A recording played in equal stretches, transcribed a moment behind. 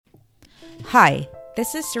Hi,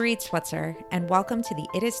 this is Sarit Switzer, and welcome to the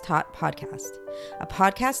It Is Taught podcast, a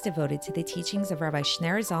podcast devoted to the teachings of Rabbi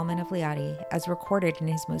Shneur Zalman of Liadi as recorded in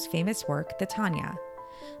his most famous work, the Tanya.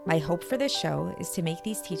 My hope for this show is to make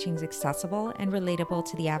these teachings accessible and relatable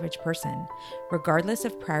to the average person, regardless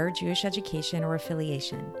of prior Jewish education or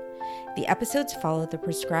affiliation. The episodes follow the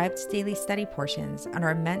prescribed daily study portions and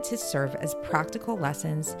are meant to serve as practical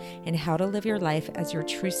lessons in how to live your life as your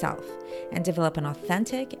true self and develop an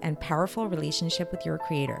authentic and powerful relationship with your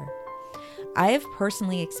Creator. I have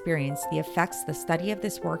personally experienced the effects the study of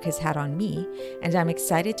this work has had on me, and I'm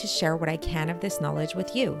excited to share what I can of this knowledge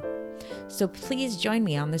with you. So please join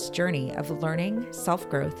me on this journey of learning,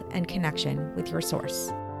 self-growth, and connection with your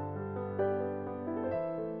source.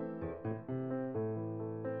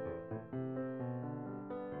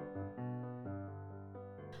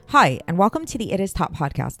 Hi, and welcome to the It Is Taught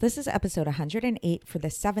podcast. This is episode 108 for the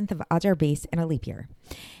 7th of Adar base in a leap year.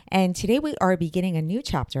 And today we are beginning a new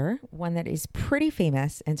chapter, one that is pretty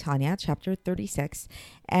famous in Tanya, chapter 36.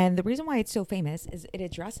 And the reason why it's so famous is it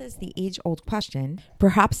addresses the age-old question,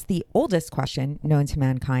 perhaps the oldest question known to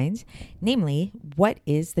mankind, namely, what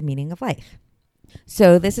is the meaning of life?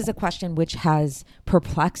 So this is a question which has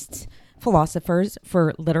perplexed philosophers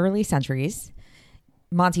for literally centuries.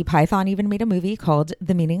 Monty Python even made a movie called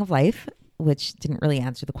The Meaning of Life, which didn't really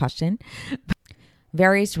answer the question.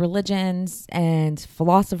 Various religions and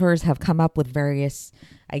philosophers have come up with various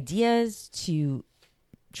ideas to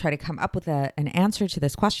try to come up with an answer to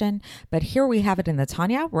this question. But here we have it in the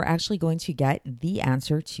Tanya. We're actually going to get the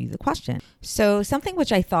answer to the question. So something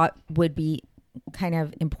which I thought would be kind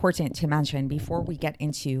of important to mention before we get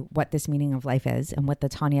into what this meaning of life is and what the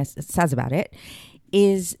Tanya says about it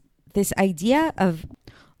is this idea of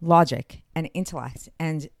logic and intellect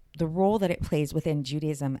and the role that it plays within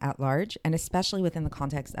Judaism at large, and especially within the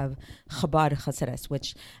context of Chabad Hasidus,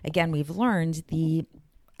 which again, we've learned the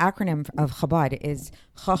acronym of Chabad is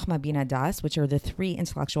Chochmah Bina Das, which are the three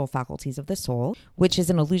intellectual faculties of the soul, which is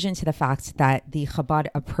an allusion to the fact that the Chabad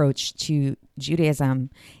approach to Judaism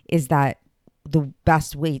is that the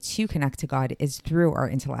best way to connect to God is through our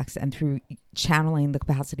intellects and through channeling the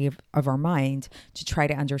capacity of our mind to try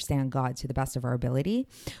to understand God to the best of our ability.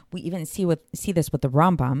 We even see this with the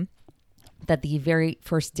Rambam, that the very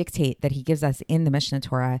first dictate that he gives us in the Mishnah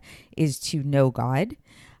Torah is to know God.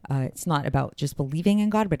 It's not about just believing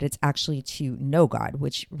in God, but it's actually to know God,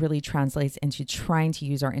 which really translates into trying to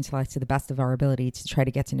use our intellect to the best of our ability to try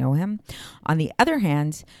to get to know him. On the other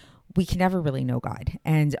hand, we can never really know God,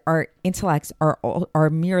 and our intellects are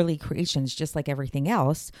merely creations, just like everything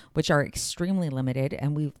else, which are extremely limited.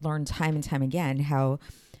 And we've learned time and time again how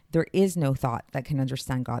there is no thought that can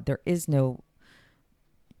understand God. There is no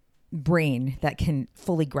brain that can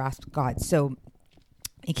fully grasp God. So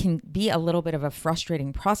it can be a little bit of a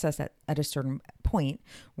frustrating process at a certain point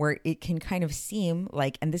where it can kind of seem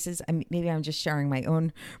like, and this is, maybe I'm just sharing my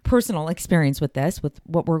own personal experience with this, with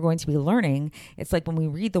what we're going to be learning. It's like when we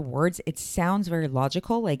read the words, it sounds very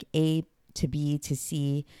logical, like A to B to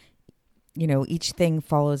C, each thing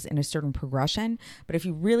follows in a certain progression. But if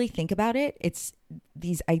you really think about it,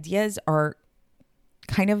 these ideas are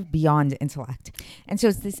kind of beyond intellect. And so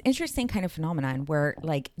it's this interesting kind of phenomenon where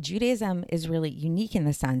like Judaism is really unique in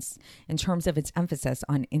the sense in terms of its emphasis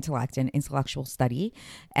on intellect and intellectual study,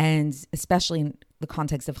 and especially in the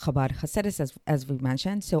context of Chabad Hasidus, as we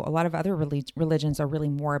mentioned. So a lot of other religions are really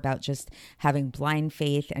more about just having blind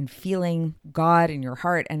faith and feeling God in your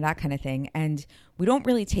heart and that kind of thing. And we don't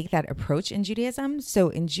really take that approach in Judaism. So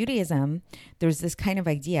in Judaism, there's this kind of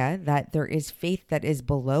idea that there is faith that is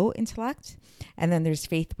below intellect, and then there's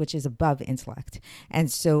faith which is above intellect.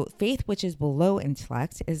 And so faith which is below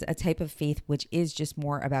intellect is a type of faith which is just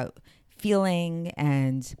more about feeling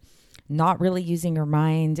and not really using your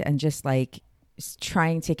mind and just like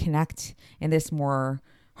trying to connect in this more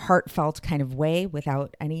heartfelt kind of way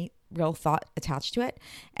without any real thought attached to it.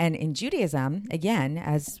 And in Judaism, again,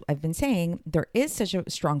 as I've been saying, there is such a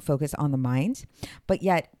strong focus on the mind, but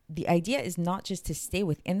yet the idea is not just to stay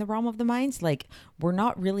within the realm of the mind. Like we're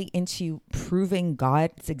not really into proving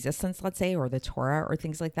God's existence, let's say, or the Torah or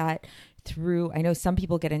things like that through, I know some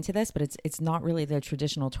people get into this, but it's not really the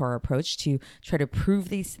traditional Torah approach to try to prove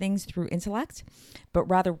these things through intellect, but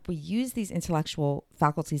rather we use these intellectual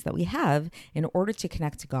faculties that we have in order to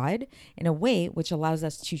connect to God in a way which allows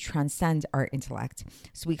us to transcend our intellect.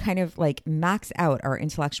 So we kind of like max out our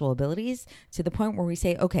intellectual abilities to the point where we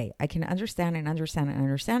say, okay, I can understand and understand and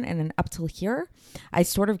understand. And then up till here, I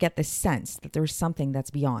sort of get this sense that there's something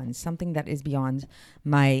that's beyond, something that is beyond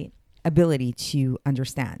my ability to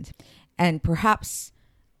understand. And perhaps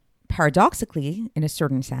paradoxically, in a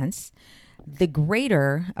certain sense, the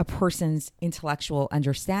greater a person's intellectual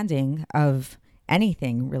understanding of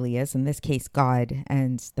anything really is, in this case, God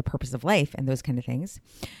and the purpose of life and those kind of things,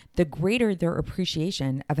 the greater their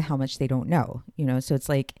appreciation of how much they don't know, So it's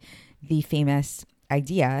like the famous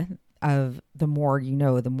idea of the more you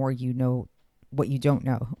know what you don't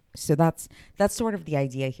know. So that's sort of the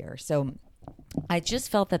idea here. So I just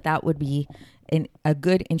felt that would be a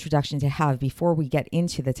good introduction to have before we get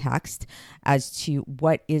into the text as to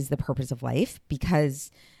what is the purpose of life, because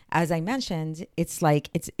as I mentioned, it's like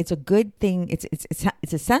it's a good thing.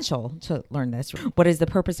 It's essential to learn this. What is the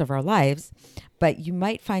purpose of our lives? But you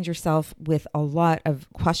might find yourself with a lot of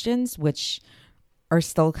questions which are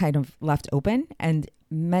still kind of left open, and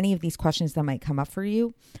many of these questions that might come up for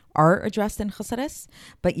you are addressed in Chassidus,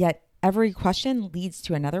 but yet every question leads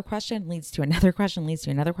to another question, leads to another question, leads to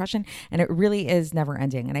another question. And it really is never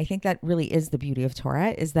ending. And I think that really is the beauty of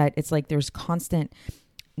Torah, is that it's like there's constant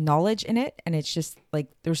knowledge in it. And it's just like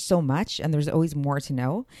there's so much and there's always more to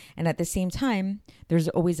know. And at the same time, there's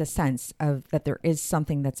always a sense of that there is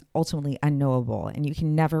something that's ultimately unknowable and you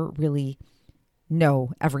can never really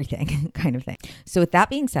know everything kind of thing. So with that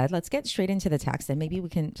being said, let's get straight into the text and maybe we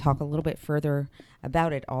can talk a little bit further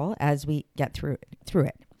about it all as we get through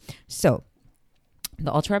it. So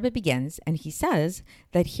the Alter Rebbe begins and he says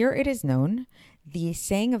that here it is known, the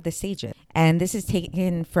saying of the sages, and this is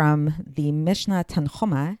taken from the Mishnah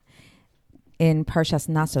Tanchuma in Parshas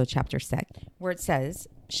Naso chapter 6, where it says,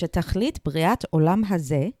 Shetachlit briat olam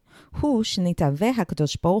hazeh hu shnitaveh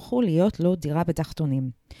hakadosh baruch hu liot lo dira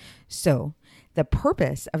betachtonim. So the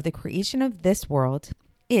purpose of the creation of this world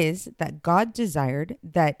is that God desired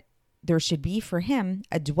that there should be for him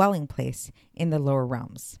a dwelling place in the lower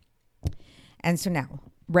realms. And so now,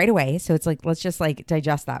 right away, so it's like, let's just like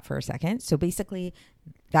digest that for a second. So basically,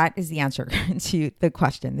 that is the answer to the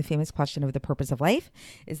question, the famous question of the purpose of life,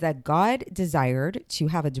 is that God desired to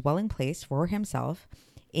have a dwelling place for himself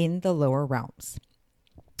in the lower realms.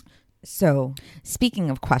 So speaking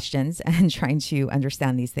of questions and trying to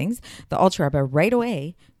understand these things, the Alter Rebbe right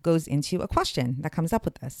away goes into a question that comes up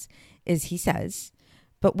with this, is he says,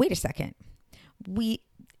 but wait a second,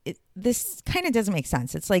 this kind of doesn't make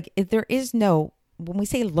sense. It's like if there is no, when we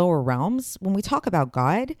say lower realms, when we talk about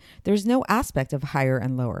God, there's no aspect of higher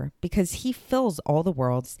and lower because he fills all the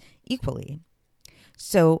worlds equally.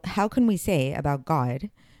 So how can we say about God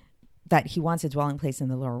that he wants a dwelling place in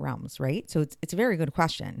the lower realms, right? So it's a very good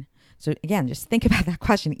question. So again, just think about that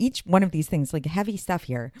question. Each one of these things, like heavy stuff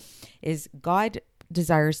here, is God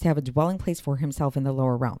desires to have a dwelling place for himself in the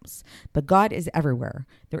lower realms. But God is everywhere.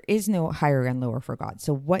 There is no higher and lower for God.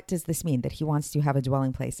 So what does this mean that he wants to have a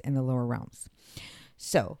dwelling place in the lower realms?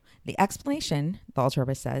 So the explanation, the Alter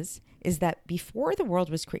Rebbe says, is that before the world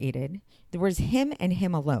was created, there was him and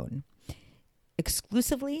him alone,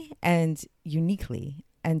 exclusively and uniquely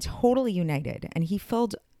and totally united. And he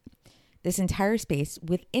filled this entire space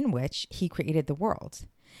within which he created the world.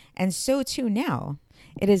 And so too now,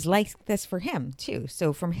 it is like this for him too.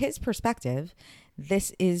 So from his perspective,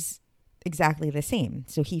 this is exactly the same.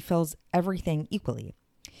 So he fills everything equally.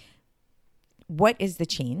 What is the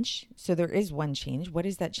change? So there is one change. What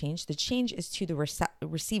is that change? The change is to the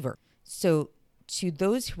receiver. So to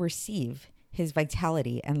those who receive his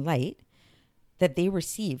vitality and light, that they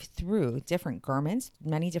receive through different garments,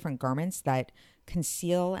 many different garments that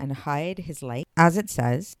conceal and hide his light. As it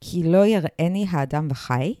says, Ki lo yar'eni ha'adam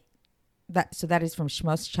v'chai. So that is from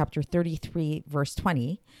Shmos chapter 33, verse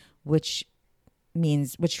 20, which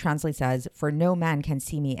translates as, for no man can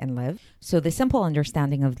see me and live. So the simple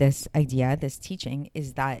understanding of this idea, this teaching,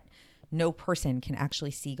 is that no person can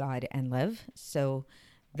actually see God and live. So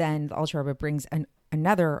then the Alter Rebbe brings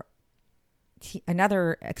another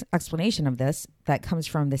explanation of this that comes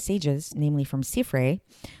from the sages, namely from Sifrei,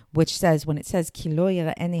 which says, when it says Ki lo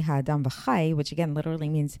yar'eni ha'adam v'chai, which again literally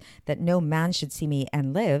means that no man should see me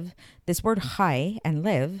and live, this word chai and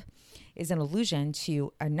live is an allusion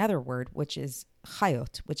to another word, which is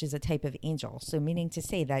chayot, which is a type of angel. So meaning to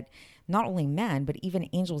say that not only man, but even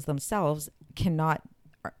angels themselves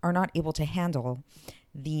are not able to handle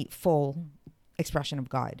the full expression of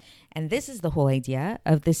God. And this is the whole idea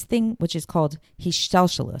of this thing which is called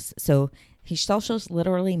hishtalshelus. So hishtalshelus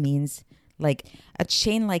literally means like a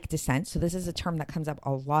chain-like descent. So this is a term that comes up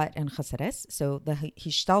a lot in Chassidus. So the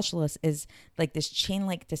hishtalshelus is like this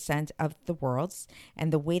chain-like descent of the worlds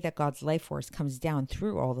and the way that God's life force comes down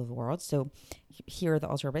through all of the worlds. So here the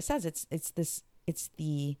Alter Rebbe says it's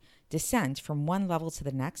the descent from one level to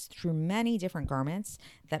the next through many different garments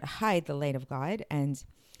that hide the light of God and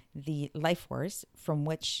the life force from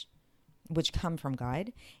which which come from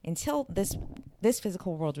God, until this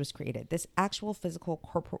physical world was created, this actual physical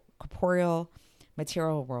corporeal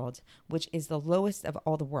material world, which is the lowest of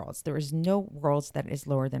all the worlds. There is no world that is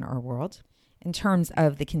lower than our world in terms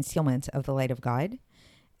of the concealment of the light of God.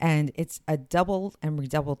 And it's a doubled and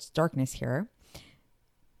redoubled darkness here,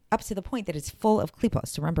 up to the point that it's full of klipos.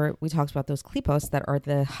 So remember, we talked about those klipos that are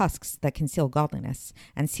the husks that conceal godliness,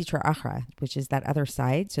 and sitra achra, which is that other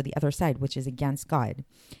side. So the other side, which is against God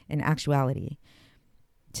in actuality,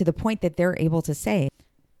 to the point that they're able to say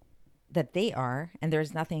that they are, and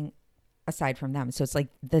there's nothing aside from them. So it's like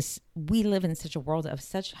this, we live in such a world of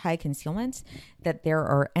such high concealment that there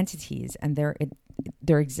are entities, and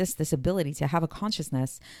there exists this ability to have a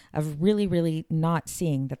consciousness of really, really not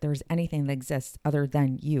seeing that there's anything that exists other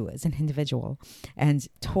than you as an individual, and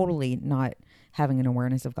totally not having an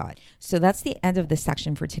awareness of God. So that's the end of this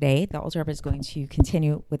section for today. The Alter Rebbe is going to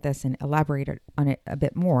continue with this and elaborate on it a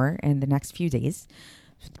bit more in the next few days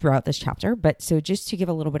throughout this chapter. But so just to give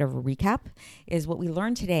a little bit of a recap, is what we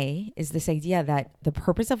learned today is this idea that the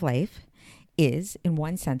purpose of life is, in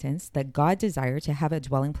one sentence, that God desired to have a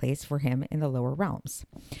dwelling place for him in the lower realms.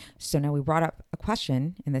 So now we brought up a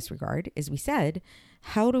question in this regard, is we said,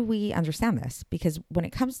 how do we understand this? Because when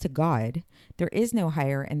it comes to God, there is no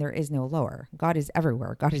higher and there is no lower. God is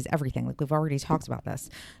everywhere. God is everything. Like we've already talked about this.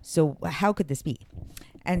 So how could this be?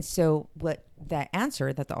 And so what the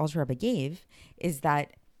answer that the Alter Rebbe gave is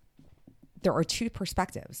that there are two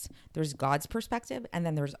perspectives. There's God's perspective, and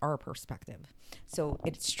then there's our perspective. So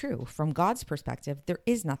it's true. From God's perspective, there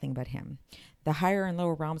is nothing but him. The higher and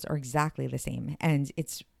lower realms are exactly the same. And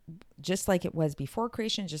it's just like it was before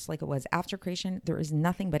creation, just like it was after creation. There is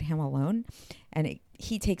nothing but him alone. And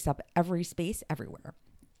he takes up every space everywhere.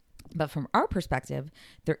 But from our perspective,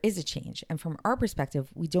 there is a change. And from our perspective,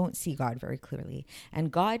 we don't see God very clearly.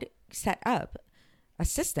 And God set up a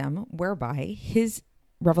system whereby his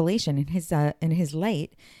revelation in his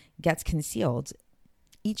light gets concealed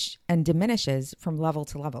each and diminishes from level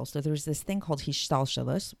to level. So there's this thing called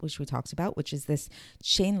hishtalshelus, which we talked about, which is this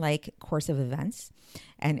chain-like course of events.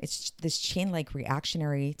 And it's this chain-like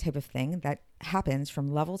reactionary type of thing that happens from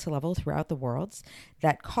level to level throughout the worlds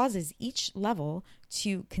that causes each level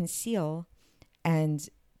to conceal and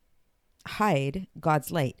hide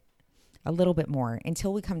God's light a little bit more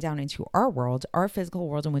until we come down into our world, our physical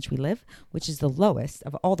world in which we live, which is the lowest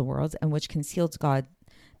of all the worlds and which conceals God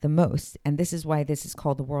the most. And this is why this is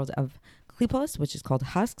called the world of klipos, which is called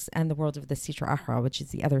husks, and the world of the sitra achra, which is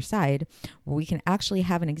the other side, where we can actually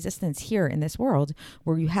have an existence here in this world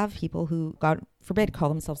where you have people who, God forbid, call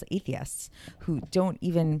themselves atheists, who don't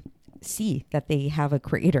even see that they have a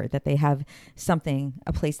creator, that they have something,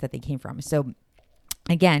 a place that they came from. So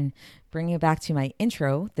again, bringing it back to my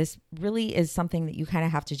intro, this really is something that you kind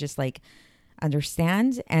of have to just like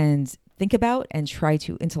understand and think about and try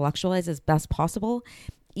to intellectualize as best possible.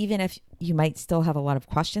 Even if you might still have a lot of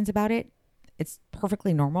questions about it, it's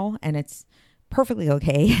perfectly normal and it's perfectly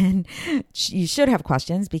okay. And you should have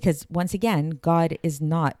questions because once again, God is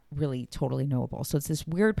not really totally knowable. So it's this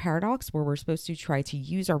weird paradox where we're supposed to try to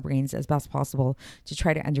use our brains as best possible to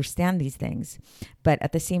try to understand these things. But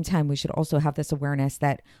at the same time, we should also have this awareness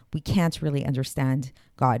that we can't really understand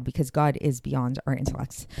God because God is beyond our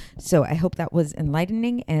intellects. So I hope that was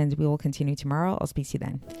enlightening and we will continue tomorrow. I'll speak to you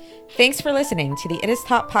then. Thanks for listening to the It Is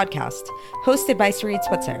Taught podcast, hosted by Sarit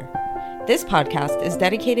Switzer. This podcast is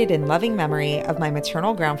dedicated in loving memory of my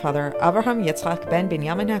maternal grandfather, Avraham Yitzchak ben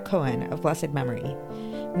Binyamin HaKohen of blessed memory.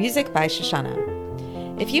 Music by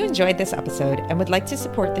Shoshana. If you enjoyed this episode and would like to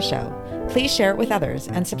support the show, please share it with others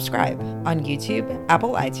and subscribe on YouTube,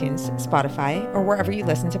 Apple iTunes, Spotify, or wherever you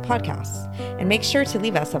listen to podcasts. And make sure to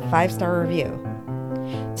leave us a 5-star review.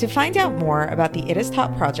 To find out more about the It Is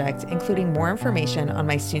Taught project, including more information on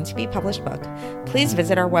my soon-to-be published book, please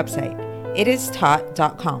visit our website,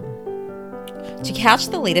 itistaught.com. To catch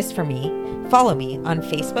the latest from me, follow me on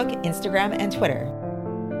Facebook, Instagram, and Twitter.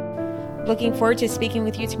 Looking forward to speaking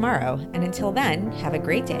with you tomorrow, and until then, have a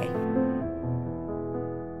great day.